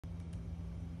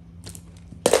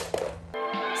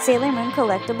Sailor Moon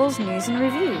Collectibles News and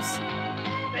Reviews.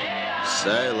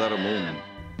 Sailor Moon.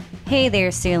 Hey there,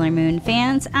 Sailor Moon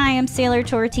fans. I am Sailor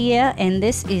Tortilla, and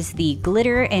this is the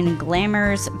Glitter and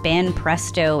Glamours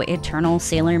Banpresto Eternal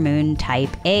Sailor Moon Type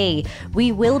A.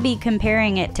 We will be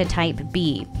comparing it to Type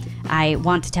B. I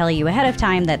want to tell you ahead of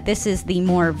time that this is the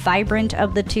more vibrant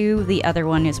of the two. The other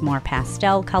one is more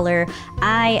pastel color.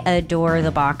 I adore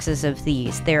the boxes of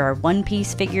these. There are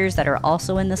one-piece figures that are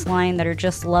also in this line that are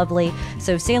just lovely.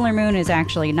 So Sailor Moon is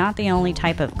actually not the only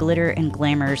type of Glitter and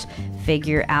Glamours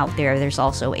figure out there. There's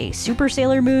also a Super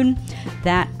Sailor Moon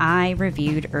that I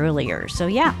reviewed earlier. So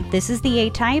yeah, this is the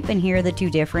A-type, and here are the two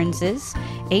differences.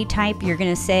 A-type, you're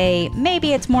gonna say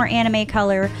maybe it's more anime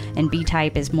color, and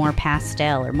B-type is more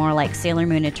pastel, or more like Sailor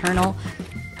Moon Eternal,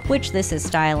 which this is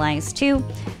stylized too.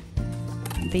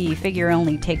 The figure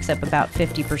only takes up about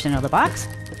 50% of the box,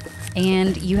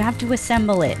 and you have to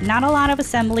assemble it. Not a lot of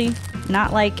assembly,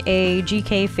 not like a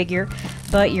GK figure,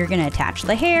 but you're gonna attach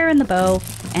the hair and the bow,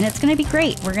 and it's gonna be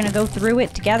great. We're gonna go through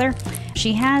it together.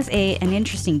 She has an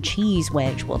interesting cheese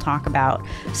wedge we'll talk about.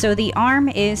 So the arm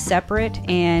is separate,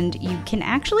 and you can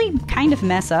actually kind of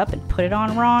mess up and put it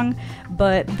on wrong,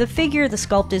 but the figure, the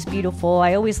sculpt is beautiful.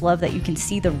 I always love that you can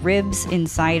see the ribs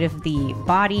inside of the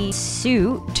body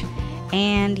suit.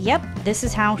 And yep, this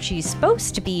is how she's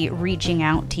supposed to be reaching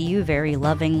out to you very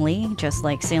lovingly, just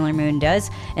like Sailor Moon does.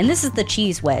 And this is the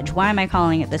cheese wedge. Why am I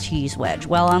calling it the cheese wedge?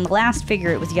 Well, on the last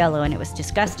figure it was yellow and it was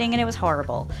disgusting and it was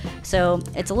horrible. So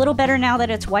it's a little better now that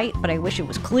it's white, but I wish it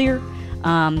was clear.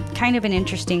 Kind of an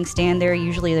interesting stand there.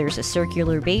 Usually there's a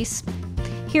circular base.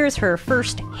 Here's her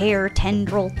first hair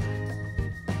tendril.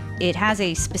 It has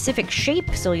a specific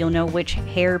shape, so you'll know which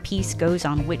hair piece goes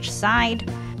on which side.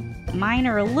 Mine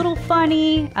are a little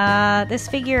funny. This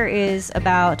figure is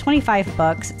about 25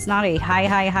 bucks. It's not a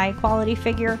high quality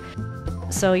figure,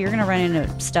 so you're gonna run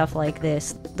into stuff like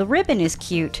this. The ribbon is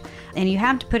cute, and you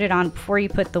have to put it on before you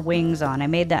put the wings on. I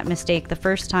made that mistake the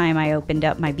first time I opened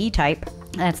up my B-type.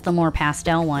 That's the more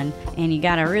pastel one, and you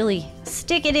gotta really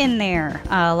stick it in there.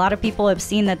 A lot of people have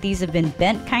seen that these have been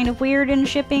bent kind of weird in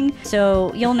shipping,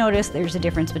 so you'll notice there's a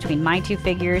difference between my two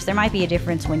figures. There might be a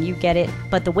difference when you get it,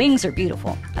 but the wings are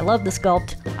beautiful. I love the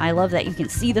sculpt. I love that you can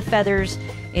see the feathers.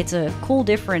 It's a cool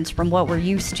difference from what we're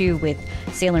used to with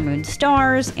Sailor Moon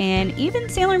Stars, and even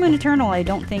Sailor Moon Eternal. I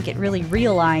don't think it really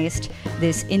realized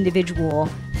this individual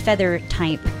feather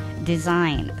type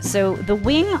design. So the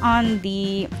wing on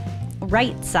the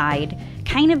right side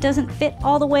kind of doesn't fit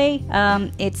all the way.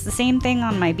 It's the same thing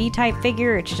on my B-type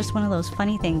figure. It's just one of those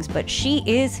funny things, but she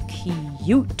is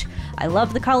cute. I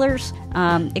love the colors.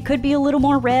 It could be a little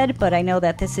more red, but I know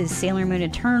that this is Sailor Moon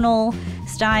Eternal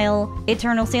style.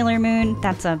 Eternal Sailor Moon,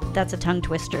 that's a tongue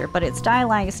twister, but it's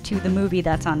stylized to the movie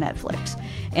that's on Netflix.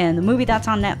 And the movie that's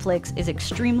on Netflix is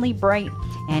extremely bright,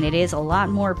 and it is a lot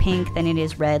more pink than it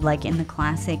is red like in the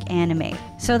classic anime.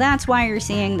 So that's why you're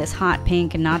seeing this hot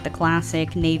pink and not the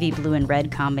classic navy blue and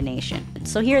red combination.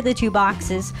 So here are the two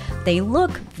boxes. They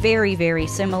look very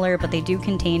similar, but they do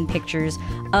contain pictures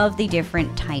of the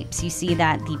different types. You see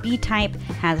that the B-type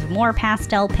has more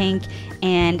pastel pink,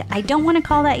 and I don't want to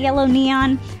call that yellow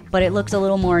neon, but it looks a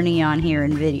little more neon here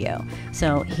in video.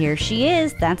 So here she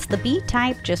is. That's the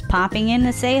B-type just popping in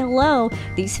to say hello.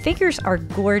 These figures are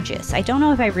gorgeous. I don't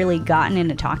know if I've really gotten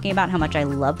into talking about how much I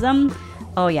love them.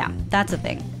 Oh yeah, that's a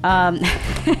thing.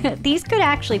 These could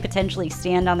actually potentially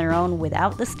stand on their own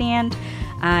without the stand.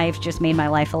 I've just made my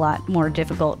life a lot more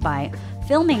difficult by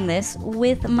filming this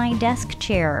with my desk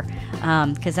chair,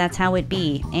 because that's how it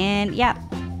be. And yeah,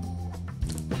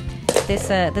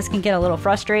 this can get a little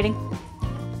frustrating,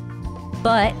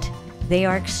 but they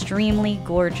are extremely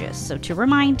gorgeous. So to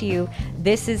remind you,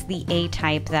 this is the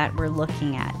A-type that we're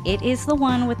looking at. It is the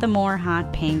one with the more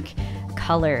hot pink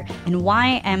color. And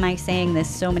why am I saying this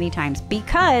so many times?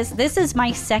 Because this is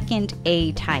my second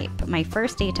A-type. My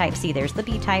first A-type, see, there's the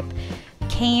B-type,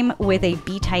 came with a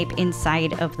B-type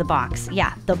inside of the box.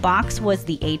 Yeah, the box was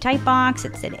the A-type box.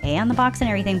 It said A on the box and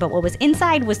everything, but what was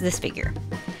inside was this figure.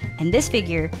 And this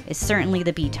figure is certainly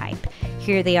the B-type.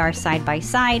 Here they are side by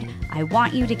side. I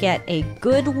want you to get a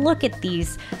good look at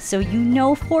these so you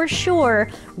know for sure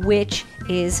which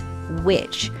is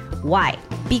which. Why?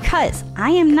 Because I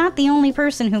am not the only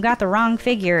person who got the wrong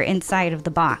figure inside of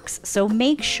the box. So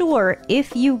make sure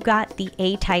if you got the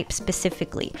A-type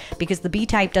specifically, because the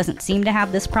B-type doesn't seem to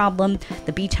have this problem.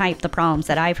 The B-type, the problems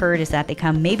that I've heard is that they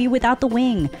come maybe without the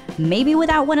wing, maybe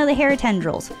without one of the hair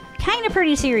tendrils. Kind of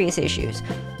pretty serious issues.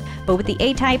 But with the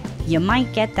A-type, you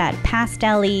might get that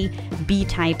pastel-y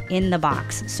B-type in the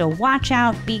box. So watch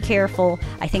out, be careful.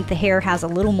 I think the hair has a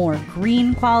little more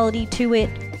green quality to it.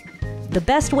 The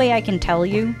best way I can tell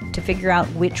you to figure out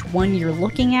which one you're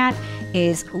looking at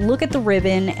is look at the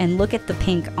ribbon and look at the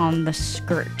pink on the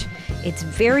skirt. It's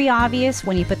very obvious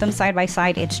when you put them side by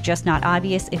side. It's just not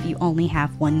obvious if you only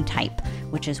have one type,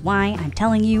 which is why I'm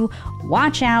telling you,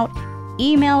 watch out,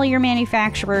 email your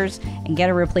manufacturers, and get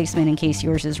a replacement in case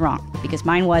yours is wrong, because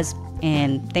mine was,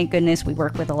 and thank goodness we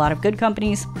work with a lot of good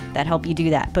companies that help you do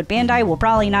that. But Bandai will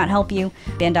probably not help you.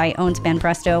 Bandai owns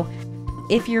Banpresto.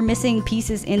 If you're missing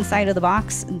pieces inside of the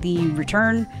box, the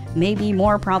return may be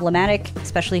more problematic,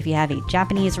 especially if you have a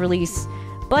Japanese release.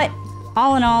 But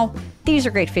all in all, these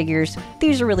are great figures.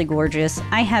 These are really gorgeous.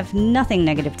 I have nothing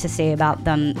negative to say about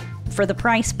them. For the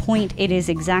price point, it is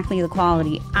exactly the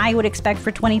quality I would expect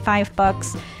for 25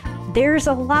 bucks. There's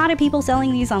a lot of people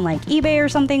selling these on like eBay or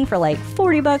something for like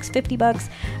 40 bucks, 50 bucks.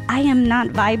 I am not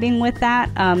vibing with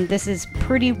that. This is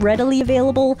pretty readily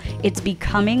available. It's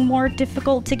becoming more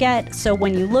difficult to get. So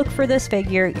when you look for this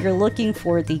figure, you're looking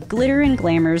for the Glitter and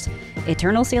Glamours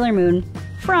Eternal Sailor Moon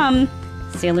from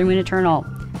Sailor Moon Eternal.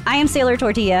 I am Sailor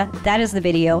Tortilla. That is the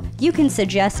video. You can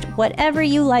suggest whatever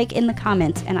you like in the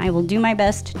comments, and I will do my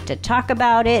best to talk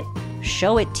about it,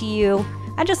 show it to you.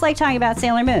 I just like talking about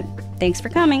Sailor Moon. Thanks for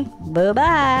coming.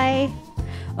 Bye-bye.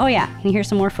 Oh yeah, and here's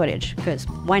some more footage, because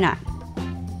why not?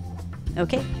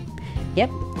 Okay. Yep.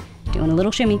 Doing a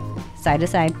little shimmy, side to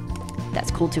side.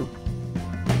 That's cool too.